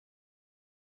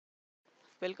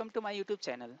Welcome to my YouTube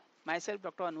channel. Myself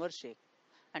Dr. Anwar Sheikh,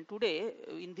 and today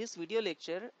in this video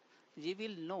lecture we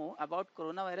will know about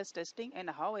coronavirus testing and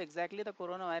how exactly the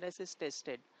coronavirus is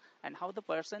tested and how the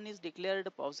person is declared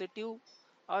positive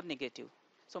or negative.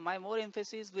 So my more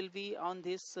emphasis will be on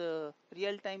this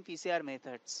real-time PCR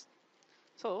methods.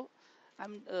 So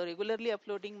I'm regularly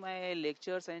uploading my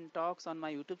lectures and talks on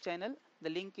my YouTube channel.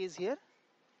 The link is here.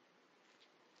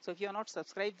 So if you are not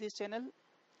subscribed this channel,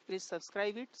 please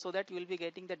subscribe it so that you will be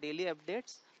getting the daily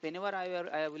updates whenever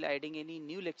I will adding any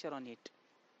new lecture on it.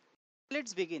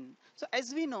 Let's begin. So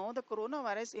as we know, the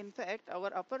coronavirus infect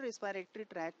our upper respiratory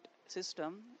tract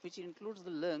system, which includes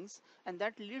the lungs, and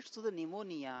that leads to the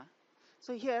pneumonia.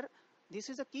 So here, this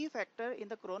is a key factor in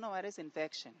the coronavirus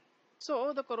infection.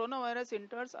 So the coronavirus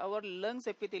enters our lungs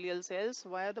epithelial cells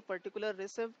via the particular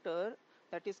receptor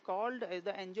that is called as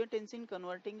the angiotensin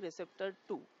converting receptor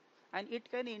 2, and it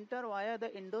can enter via the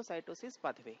endocytosis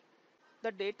pathway.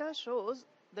 The data shows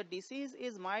the disease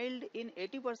is mild in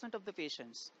 80% of the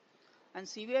patients and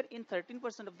severe in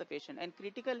 13% of the patient and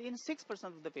critical in 6%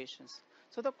 of the patients.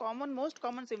 So the most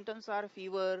common symptoms are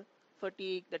fever,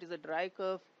 fatigue, that is a dry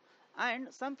cough, and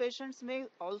some patients may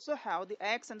also have the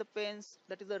aches and the pains,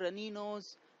 that is the runny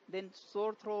nose, then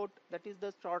sore throat, that is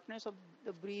the shortness of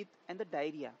the breath, and the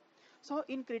diarrhea. So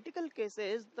in critical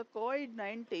cases, the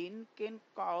COVID-19 can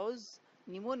cause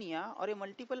pneumonia or a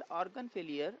multiple organ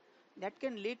failure that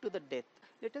can lead to the death.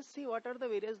 Let us see what are the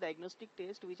various diagnostic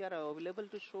tests which are available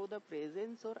to show the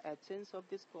presence or absence of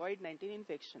this COVID-19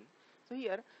 infection. So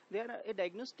here, a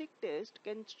diagnostic test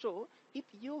can show if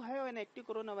you have an active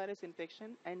coronavirus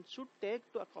infection and should take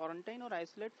to a quarantine or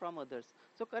isolate from others.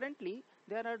 So currently,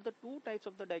 there are the two types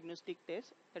of the diagnostic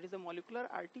test, that is a molecular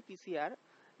rt-pcr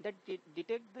that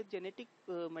detect the genetic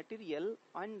material,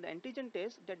 and antigen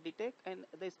test that detect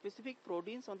the specific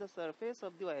proteins on the surface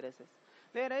of the viruses.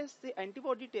 Whereas the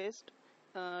antibody test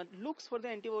looks for the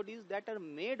antibodies that are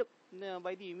made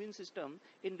by the immune system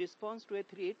in response to a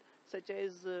threat such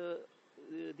as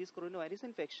this coronavirus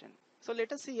infection. So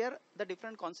let us see here the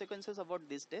different consequences about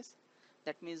this test.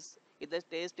 That means if the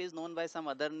test is known by some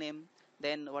other name,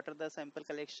 then what are the sample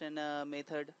collection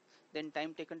method, then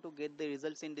time taken to get the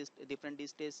results in this different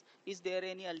tests, is there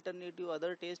any alternative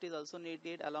other test is also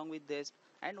needed along with this,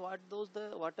 and what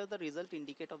are the result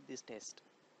indicate of this test.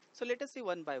 So let us see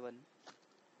one by one.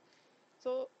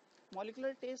 So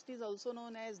molecular test is also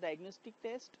known as diagnostic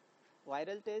test,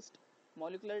 viral test,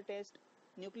 molecular test,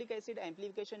 nucleic acid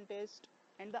amplification test,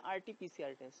 and the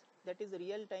rt-pcr test, that is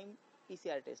real time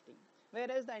PCR testing.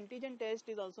 Whereas the antigen test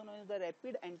is also known as the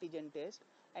rapid antigen test,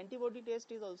 antibody test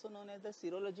is also known as the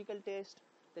serological test,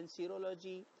 then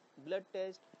serology, blood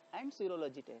test, and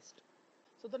serology test.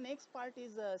 So the next part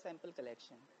is sample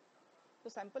collection. So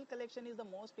sample collection is the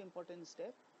most important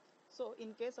step. So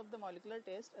in case of the molecular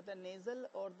test, the nasal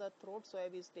or the throat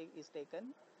swab is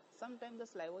taken. Sometimes the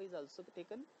saliva is also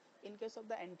taken. In case of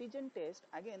the antigen test,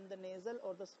 again the nasal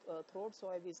or the throat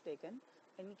swab is taken.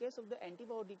 In case of the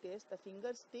antibody test, the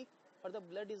finger stick or the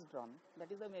blood is drawn.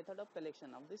 That is the method of collection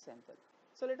of the sample.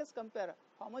 So let us compare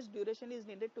how much duration is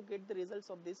needed to get the results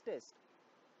of this test.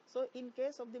 So in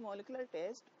case of the molecular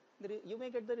test, you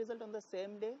may get the result on the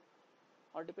same day,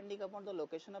 or depending upon the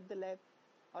location of the lab,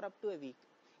 or up to a week.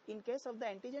 In case of the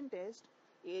antigen test,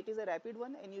 it is a rapid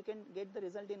one and you can get the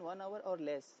result in 1 hour or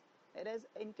less. Whereas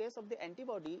in case of the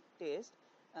antibody test,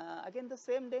 again the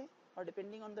same day, or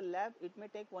depending on the lab, it may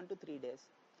take 1 to 3 days.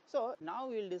 So now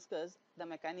we will discuss the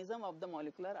mechanism of the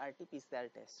molecular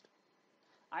rt-pcr test.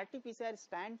 rt-pcr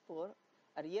stands for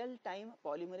a real-time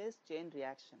polymerase chain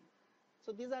reaction.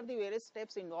 So these are the various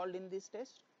steps involved in this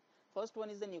test. First one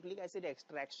is the nucleic acid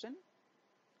extraction,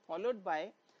 followed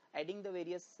by adding the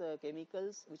various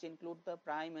chemicals which include the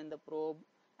prime and the probe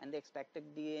and the extracted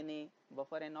DNA,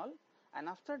 buffer and all. And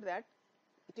after that,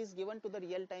 it is given to the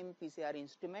real-time PCR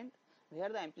instrument where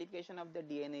the amplification of the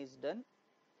DNA is done.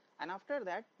 And after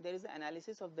that, there is the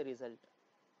analysis of the result,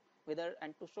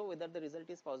 and to show whether the result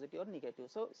is positive or negative.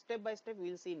 So step by step we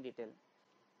will see in detail.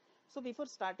 So before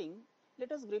starting,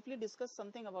 let us briefly discuss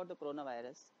something about the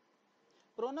coronavirus.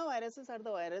 Coronaviruses are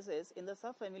the viruses in the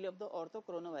subfamily of the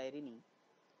orthocoronavirinae,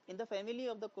 in the family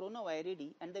of the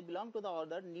coronaviridae, and they belong to the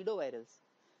order Nidovirales.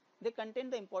 They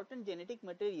contain the important genetic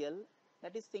material,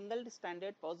 that is single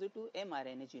stranded positive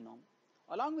mRNA genome.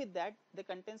 Along with that, they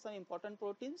contain some important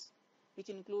proteins which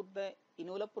include the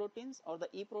envelope proteins or the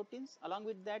E proteins. Along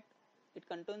with that, it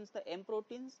contains the M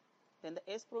proteins, then the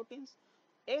S proteins.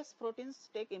 S proteins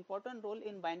take important role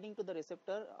in binding to the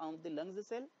receptor of the lungs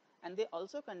cell, and they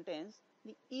also contains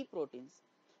the E proteins.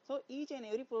 So each and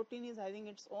every protein is having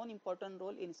its own important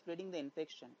role in spreading the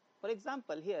infection. For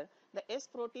example, here the S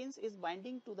proteins is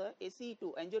binding to the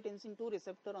ACE2 angiotensin 2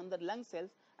 receptor on the lung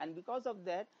cells, and because of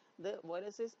that the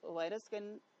virus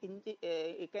can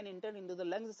enter into the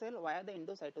lung cell via the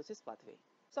endocytosis pathway.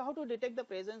 So how to detect the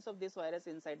presence of this virus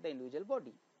inside the individual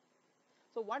body?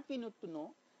 So what we need to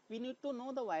know? We need to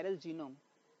know the viral genome.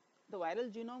 The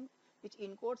viral genome which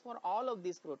encodes for all of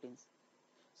these proteins.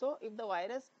 So if the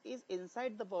virus is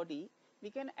inside the body, we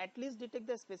can at least detect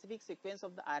the specific sequence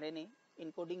of the RNA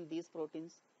encoding these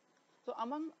proteins. So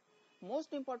among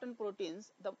most important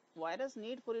proteins, the virus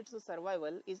need for its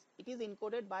survival is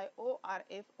encoded by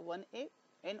ORF1A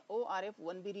and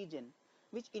ORF1B region,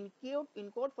 which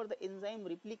encode for the enzyme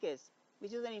replicase,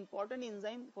 which is an important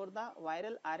enzyme for the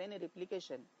viral RNA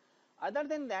replication. Other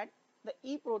than that, the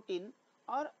E protein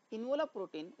or envelope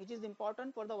protein, which is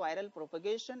important for the viral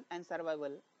propagation and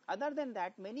survival. Other than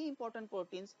that, many important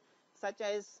proteins such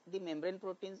as the membrane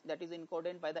proteins that is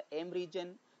encoded by the M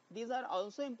region, these are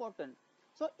also important.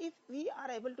 So if we are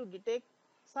able to detect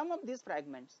some of these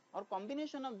fragments or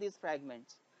combination of these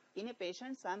fragments in a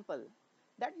patient sample,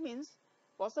 that means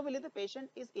possibly the patient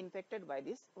is infected by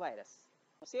this virus.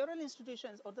 Several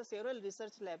institutions or the several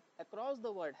research labs across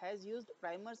the world has used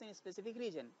primers in a specific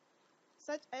region,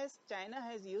 such as China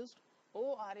has used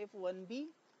ORF1B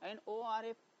and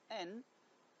ORFN,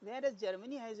 whereas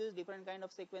Germany has used different kind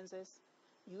of sequences.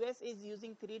 US is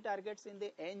using 3 targets in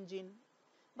the N gene.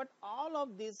 But all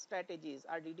of these strategies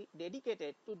are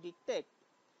dedicated to detect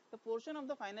the portion of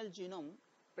the final genome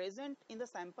present in the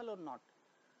sample or not.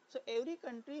 So every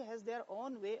country has their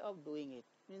own way of doing it,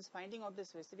 means finding out the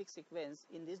specific sequence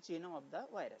in this genome of the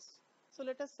virus. So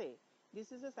let us say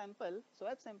this is a sample,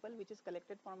 swab sample, which is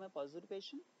collected from a positive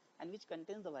patient and which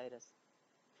contains the virus.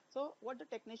 So what the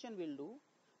technician will do?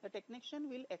 The technician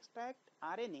will extract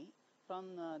RNA from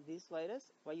this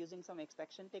virus by using some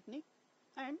extraction technique,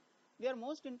 and we are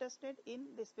most interested in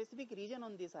the specific region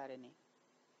on this RNA,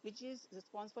 which is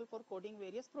responsible for coding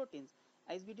various proteins.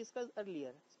 As we discussed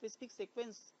earlier, specific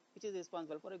sequence which is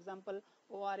responsible, for example,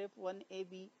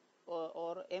 ORF1AB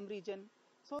or M region.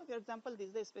 So for example, this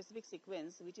is the specific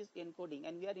sequence which is encoding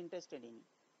and we are interested in.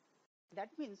 That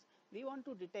means we want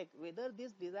to detect whether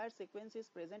this desired sequence is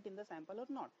present in the sample or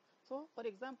not. So for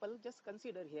example, just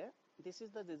consider here, this is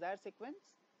the desired sequence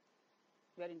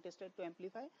we are interested to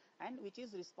amplify and which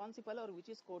is responsible or which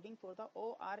is coding for the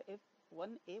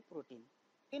ORF1A protein.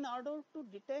 In order to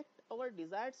detect our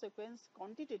desired sequence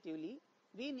quantitatively,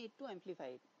 we need to amplify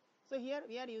it. So here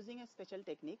we are using a special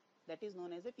technique that is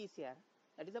known as a PCR,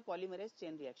 that is a polymerase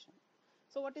chain reaction.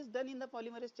 So what is done in the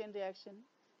polymerase chain reaction?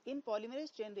 In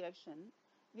polymerase chain reaction,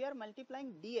 we are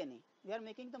multiplying DNA. We are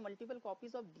making the multiple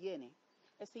copies of DNA.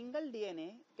 A single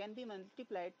DNA can be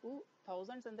multiplied to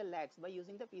thousands and the lakhs by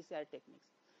using the PCR techniques.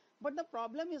 But the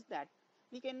problem is that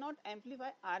we cannot amplify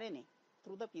RNA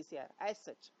through the PCR as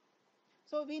such.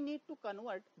 So we need to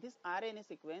convert this RNA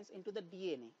sequence into the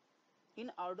DNA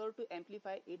in order to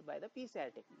amplify it by the PCR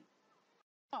technique.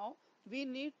 Now we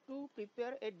need to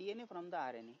prepare a DNA from the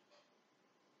RNA.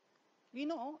 We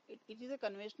know it is a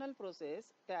conventional process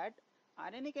that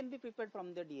RNA can be prepared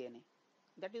from the DNA.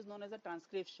 That is known as a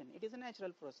transcription. It is a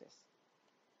natural process.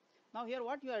 Now here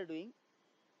what we are doing,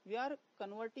 we are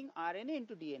converting RNA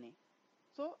into DNA.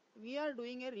 So we are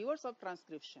doing a reverse of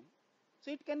transcription.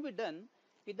 So it can be done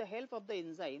with the help of the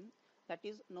enzyme that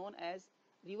is known as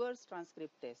reverse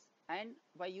transcriptase, and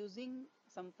by using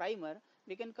some primer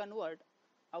we can convert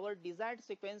our desired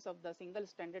sequence of the single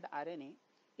stranded RNA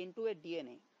into a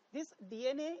DNA. This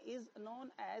DNA is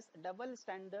known as double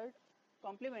stranded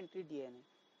complementary DNA.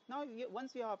 Now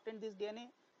once we have obtained this DNA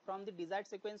from the desired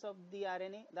sequence of the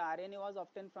RNA was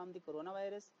obtained from the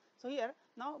coronavirus. So here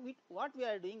now what we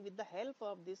are doing with the help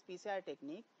of this PCR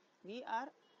technique, we are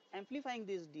amplifying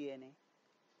this DNA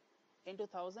into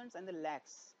thousands and the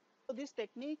lakhs. So this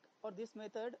technique or this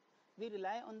method, we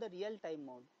rely on the real time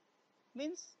mode,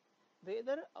 means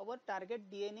whether our target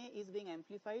DNA is being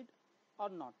amplified or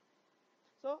not.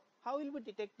 So how will we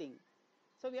be detecting?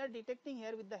 So we are detecting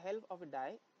here with the help of a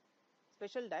dye,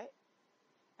 special dye,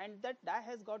 and that dye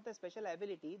has got the special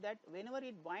ability that whenever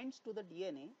it binds to the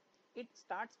DNA, it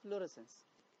starts fluorescence.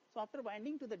 So after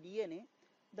binding to the DNA,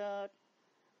 the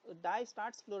dye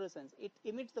starts fluorescence, it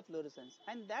emits the fluorescence,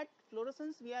 and that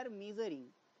fluorescence we are measuring,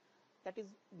 that is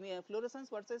fluorescence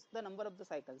versus the number of the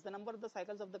cycles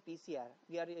of the PCR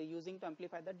we are using to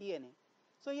amplify the DNA.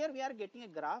 So here we are getting a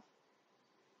graph,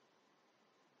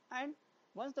 and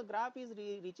once the graph is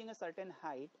reaching a certain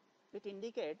height, it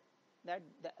indicates that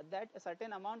a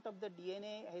certain amount of the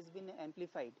DNA has been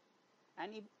amplified.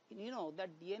 And if you know that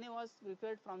DNA was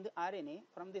prepared from the RNA,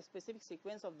 from the specific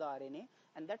sequence of the RNA,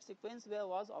 and that sequence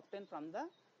was obtained from the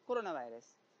coronavirus.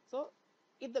 So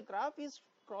if the graph is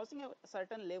crossing a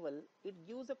certain level, it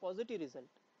gives a positive result.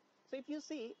 So if you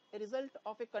see a result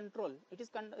of a control, it is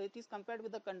compared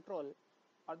with the control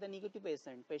or the negative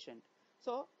patient.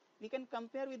 So we can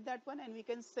compare with that one, and we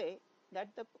can say that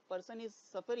the person is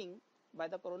suffering by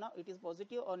the corona, it is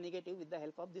positive or negative with the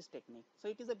help of this technique. So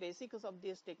it is the basics of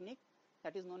this technique,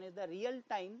 that is known as the real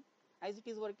time. As it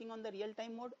is working on the real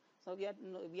time mode, so we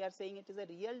are saying it is a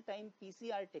real time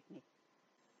PCR technique.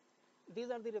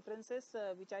 These are the references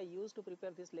which I used to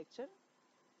prepare this lecture.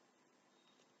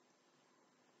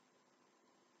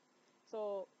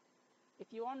 So if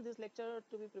you want this lecture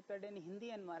to be prepared in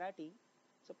Hindi and Marathi,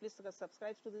 so please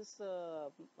subscribe to this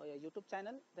YouTube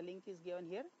channel. The link is given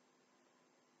here.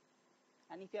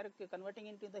 And if you are converting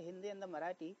into the Hindi and the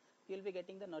Marathi, you will be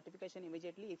getting the notification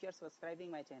immediately if you are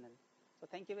subscribing my channel. So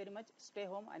thank you very much. Stay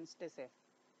home and stay safe.